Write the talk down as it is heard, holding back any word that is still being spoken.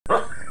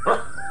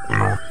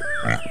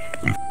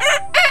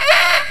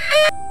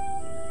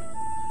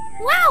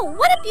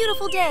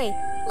today.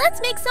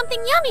 Let's make something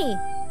yummy.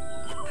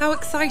 How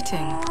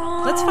exciting.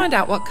 Let's find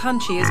out what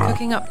Kanchi is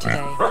cooking up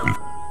today.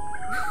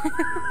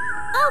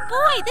 Oh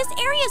boy, this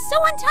area is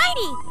so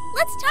untidy.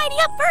 Let's tidy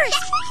up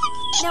first.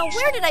 Now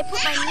where did I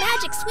put my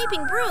magic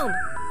sweeping broom?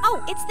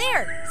 Oh, it's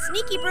there.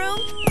 Sneaky broom.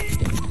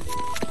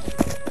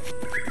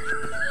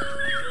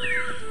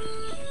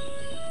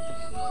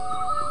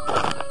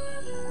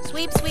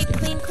 Sweep, sweep,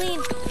 clean,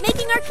 clean,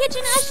 making our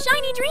kitchen a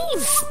shiny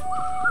dream.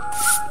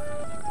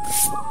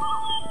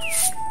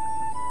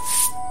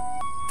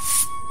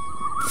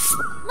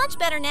 Much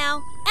better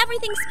now.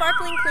 Everything's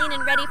sparkling clean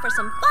and ready for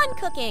some fun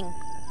cooking.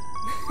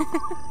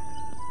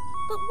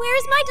 But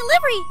where's my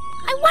delivery?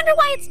 I wonder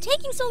why it's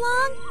taking so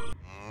long.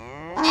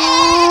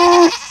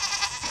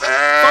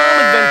 Farm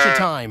adventure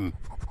time.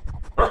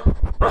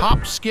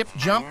 Hop, skip,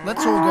 jump.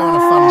 Let's all go on a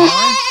fun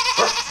line.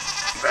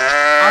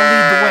 I'll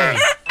lead the way.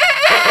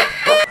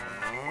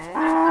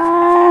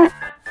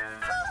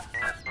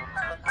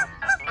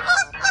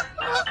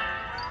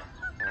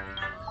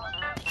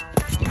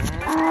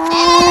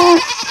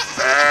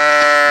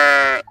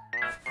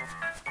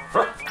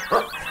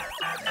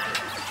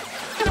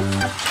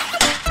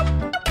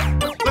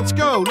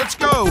 Let's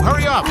go,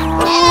 hurry up!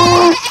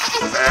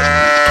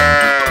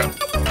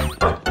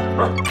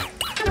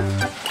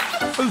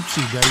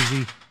 Oopsie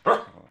daisy.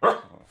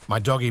 My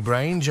doggy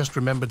brain just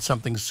remembered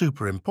something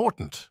super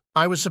important.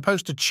 I was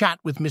supposed to chat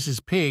with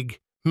Mrs. Pig.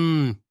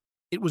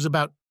 It was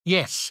about,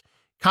 yes,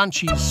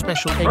 Kanchi's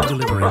special egg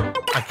delivery.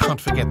 I can't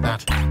forget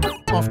that.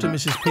 Off to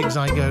Mrs. Pig's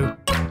I go,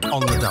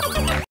 on the double.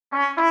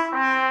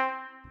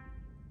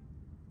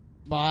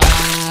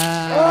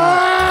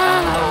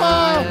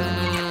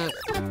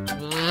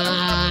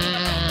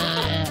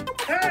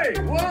 Hey,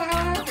 what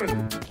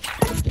happened?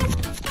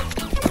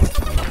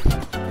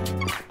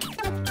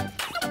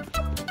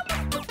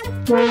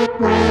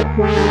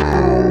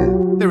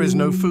 There is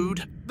no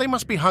food. They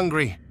must be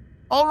hungry.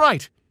 All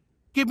right,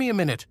 give me a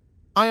minute.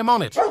 I am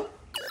on it.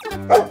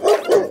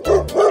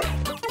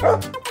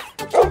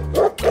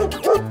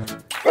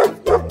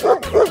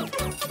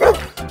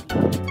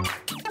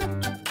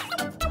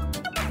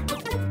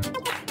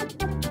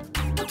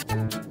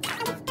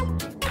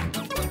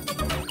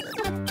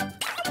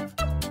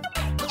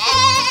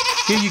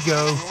 Here you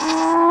go.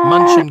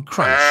 Munch and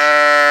crunch.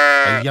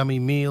 A yummy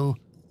meal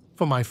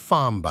for my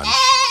farm bunch.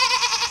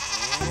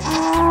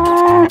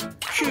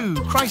 Phew,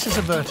 crisis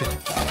averted. Oh,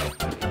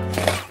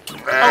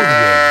 the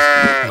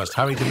eggs. Must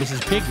hurry to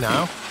Mrs. Pig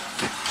now.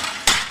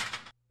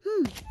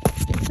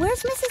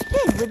 Where's Mrs.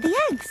 Pig with the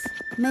eggs?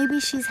 Maybe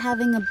she's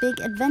having a big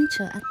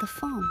adventure at the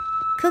farm.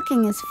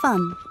 Cooking is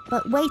fun,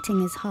 but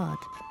waiting is hard.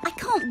 I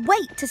can't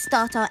wait to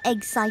start our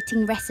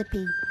egg-citing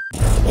recipe.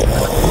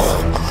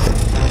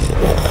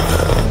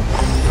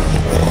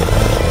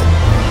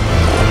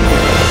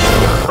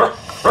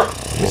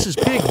 Mrs.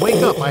 Pig,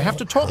 wake up. I have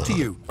to talk to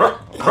you.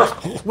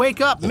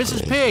 Wake up,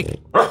 Mrs. Pig.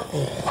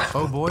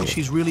 Oh boy,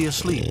 she's really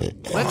asleep.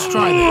 Let's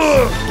try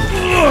this.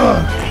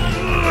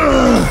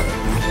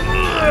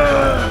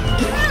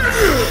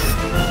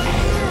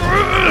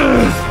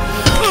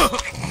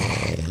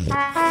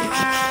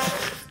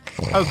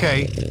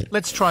 Okay,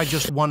 let's try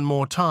just one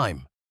more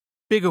time.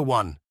 Bigger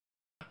one.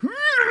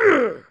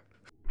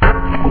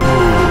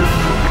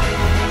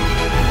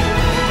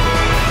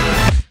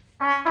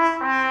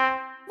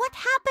 What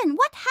happened?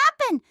 What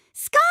happened?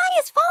 Sky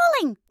is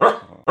falling!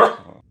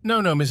 No,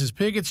 Mrs.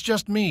 Pig, it's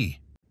just me.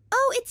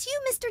 Oh, it's you,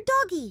 Mr.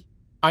 Doggy.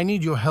 I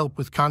need your help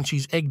with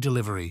Kanchi's egg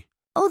delivery.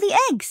 Oh, the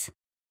eggs.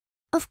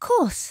 Of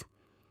course.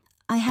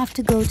 I have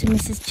to go to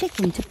Mrs.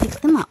 Chicken to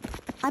pick them up.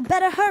 I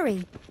better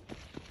hurry.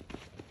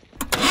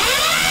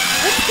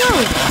 Let's go!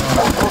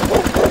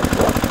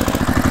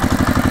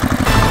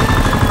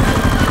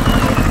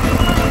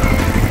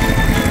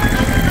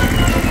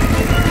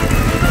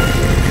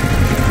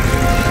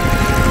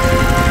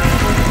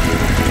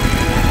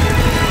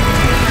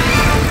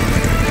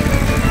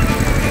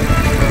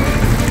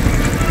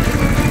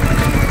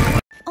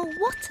 Oh,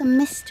 what a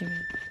mystery.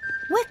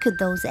 Where could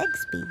those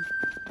eggs be?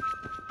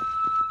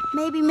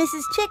 Maybe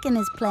Mrs. Chicken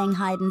is playing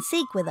hide and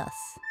seek with us.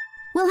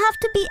 We'll have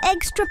to be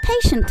extra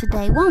patient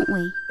today, won't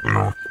we?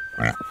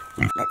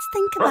 Let's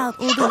think about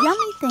all the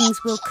yummy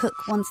things we'll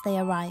cook once they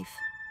arrive.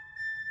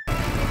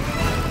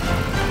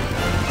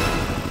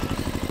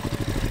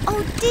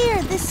 Oh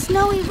dear, this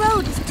snowy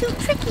road is too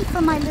tricky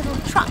for my little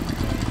truck.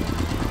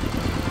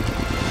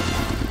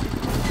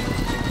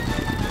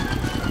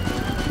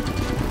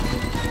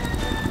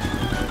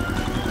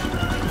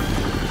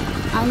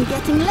 I'm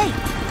getting late.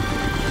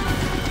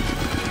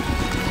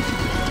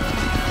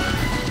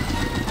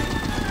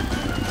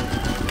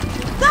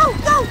 Go,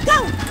 go, go!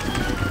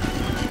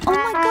 Oh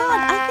my God,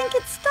 I think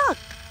it's stuck.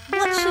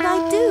 What should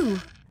I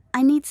do?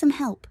 I need some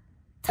help.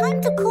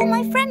 Time to call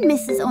my friend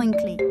Mrs.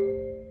 Oinkley.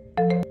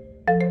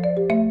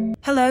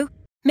 Hello,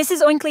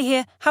 Mrs. Oinkley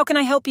here. How can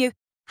I help you?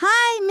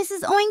 Hi,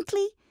 Mrs.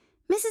 Oinkley.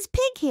 Mrs.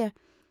 Pig here.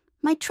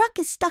 My truck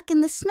is stuck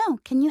in the snow.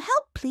 Can you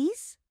help,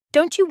 please?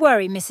 Don't you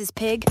worry, Mrs.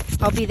 Pig.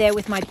 I'll be there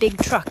with my big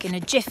truck in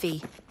a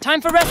jiffy. Time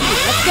for rescue.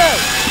 Let's go.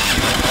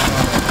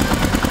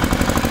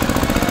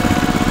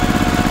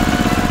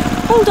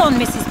 Hold on,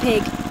 Mrs.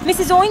 Pig.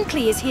 Mrs.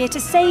 Oinkley is here to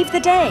save the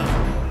day.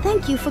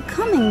 Thank you for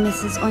coming,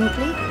 Mrs.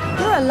 Oinkley.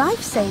 You're a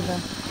lifesaver.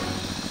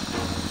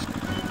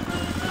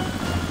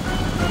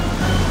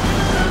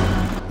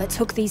 Let's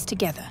hook these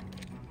together.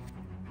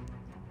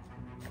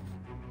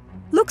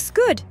 Looks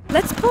good.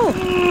 Let's pull.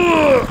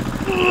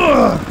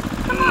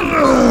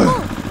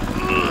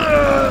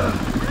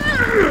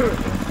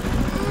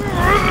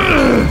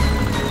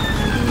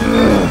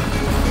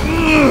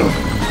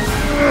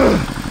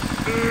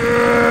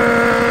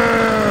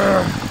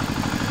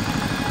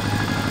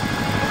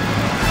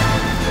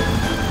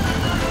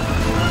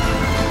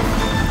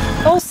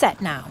 All set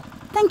now.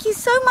 Thank you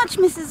so much,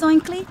 Mrs.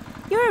 Oinkley.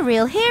 You're a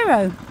real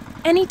hero.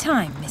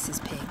 Anytime,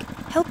 Mrs. Pig.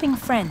 Helping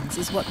friends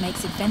is what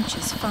makes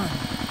adventures fun.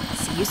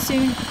 See you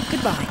soon.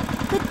 Goodbye.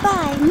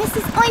 Goodbye,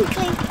 Mrs.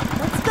 Oinkley.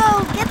 Let's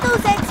go get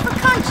those eggs for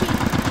Kanchi.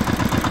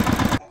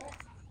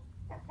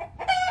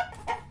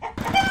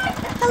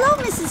 Hello,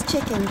 Mrs.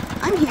 Chicken.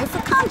 I'm here for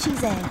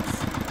Kanchi's eggs.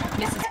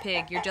 Mrs.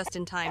 Pig, you're just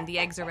in time. The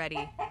eggs are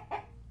ready.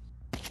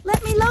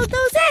 Let me load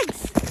those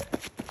eggs.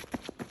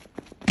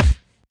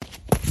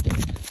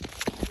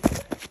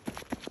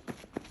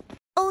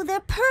 Oh,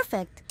 they're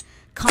perfect.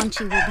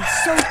 Kanchi will be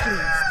so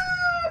pleased.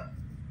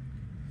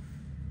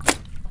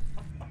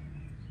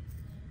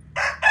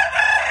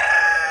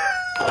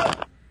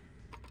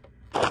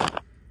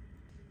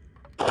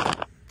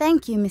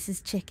 Thank you,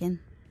 Mrs. Chicken.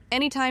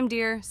 Anytime,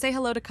 dear. Say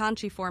hello to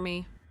Kanchi for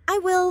me. I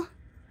will.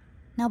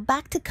 Now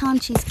back to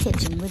Kanchi's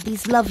kitchen with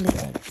these lovely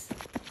eggs.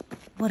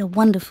 What a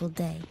wonderful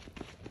day.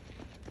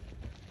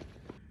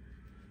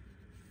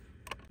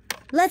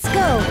 Let's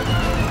go.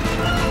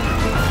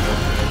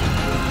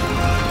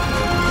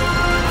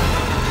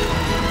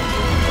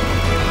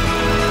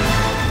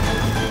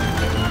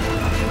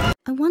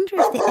 I wonder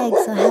if the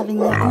eggs are having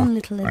their own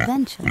little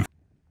adventure.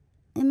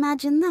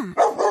 Imagine that.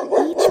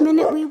 Each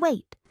minute we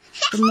wait,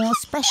 the more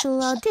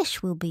special our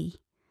dish will be.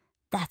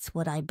 That's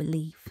what I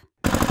believe.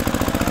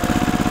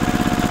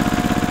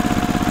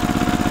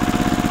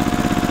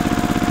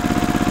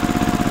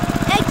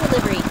 Egg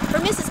delivery for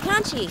Mrs.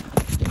 Kanchi.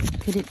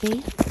 Could it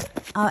be?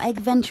 Our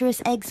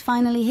egg-venturous eggs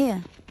finally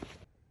here.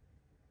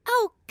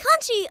 Oh,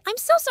 Kanchi, I'm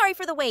so sorry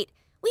for the wait.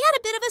 We had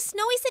a bit of a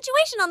snowy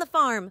situation on the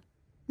farm.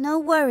 No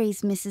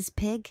worries, Mrs.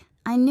 Pig.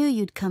 I knew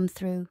you'd come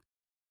through.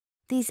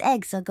 These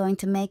eggs are going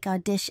to make our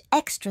dish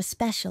extra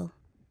special.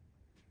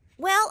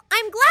 Well,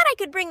 I'm glad I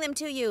could bring them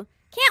to you.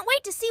 Can't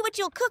wait to see what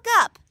you'll cook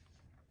up.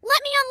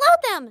 Let me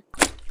unload them.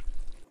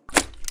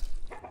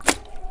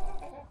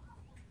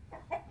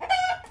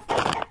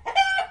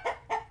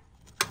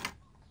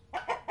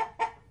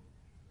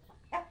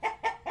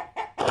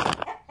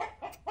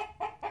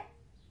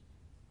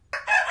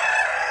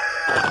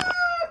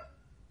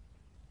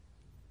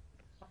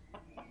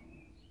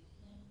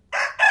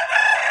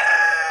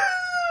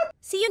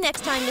 See you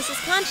next time, Mrs.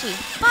 Kanchi.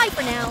 Bye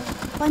for now.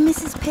 Bye,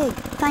 Mrs. Pig.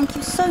 Thank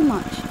you so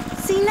much.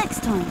 See you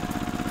next time.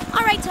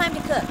 All right, time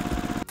to cook.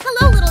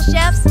 Hello, little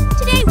chefs.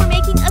 Today we're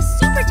making a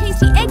super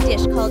tasty egg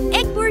dish called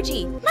Egg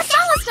Bhurji,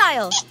 masala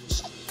style.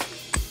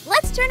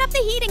 Let's turn up the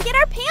heat and get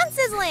our pan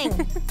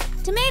sizzling.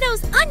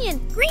 Tomatoes,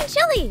 onion, green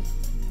chili.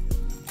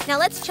 Now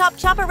let's chop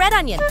a red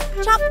onion.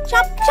 Chop,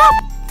 chop, chop.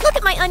 Look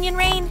at my onion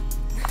rain.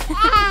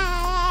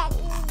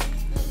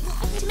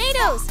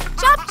 Tomatoes,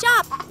 chop,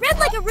 chop, red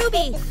like a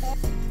ruby.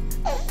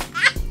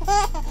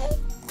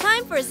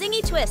 Time for a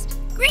zingy twist.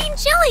 Green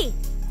chili.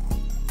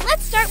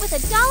 Let's start with a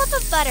dollop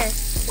of butter.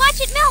 Watch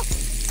it melt.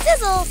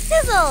 Sizzle,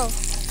 sizzle.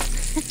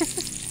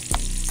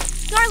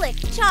 Garlic,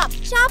 chop,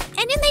 chop,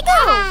 and in they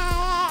go.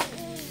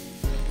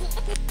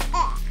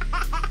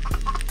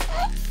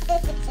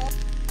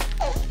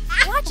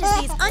 Watch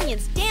as these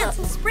onions dance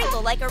and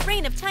sprinkle like a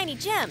rain of tiny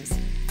gems.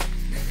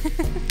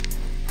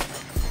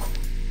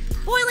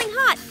 Boiling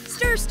hot.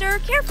 Stir, stir,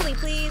 carefully,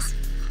 please.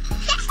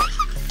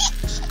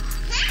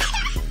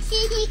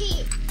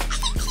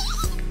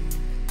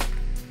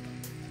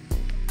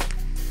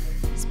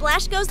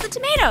 Splash goes the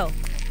tomato.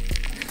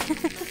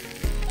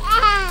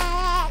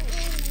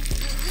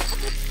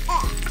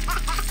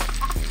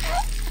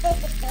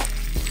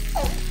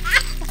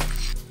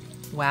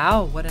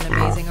 Wow, what an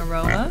amazing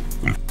aroma.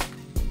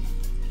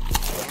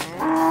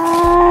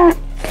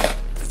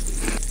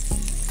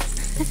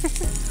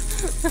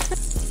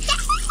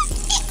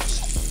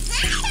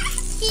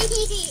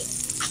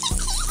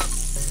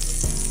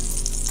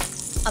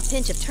 A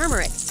pinch of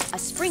turmeric, a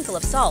sprinkle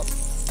of salt.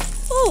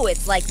 Ooh,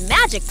 it's like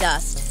magic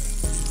dust.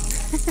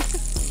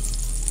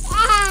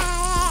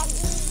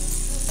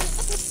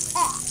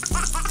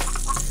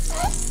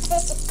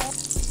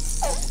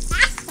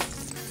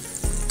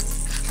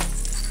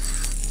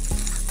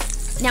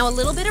 Now a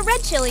little bit of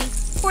red chili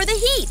for the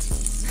heat.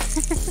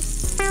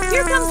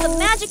 Here comes the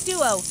magic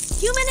duo,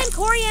 cumin and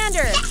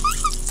coriander.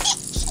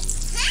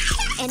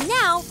 And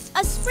now,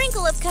 a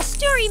sprinkle of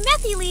kasturi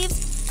methi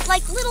leaves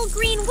like little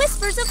green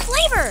whispers of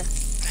flavor.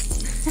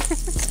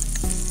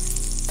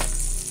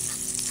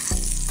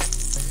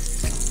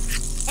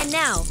 And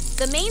now,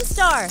 the main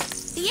star,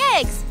 the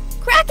eggs.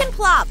 Crack and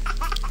plop.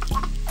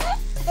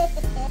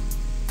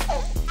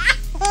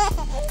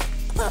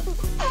 In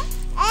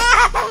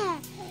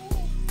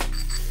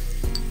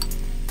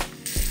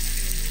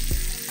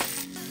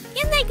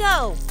they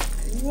go!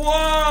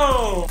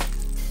 Whoa!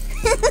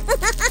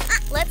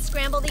 Let's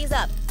scramble these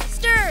up.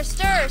 Stir,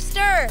 stir,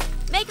 stir.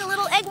 Make a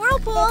little egg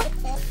whirlpool.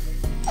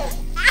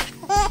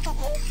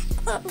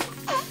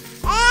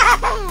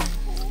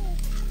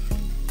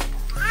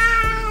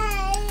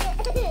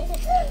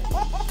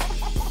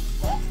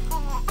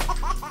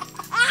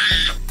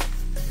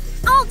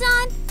 All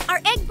done. Our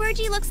egg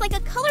bhurji looks like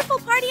a colorful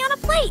party on a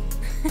plate.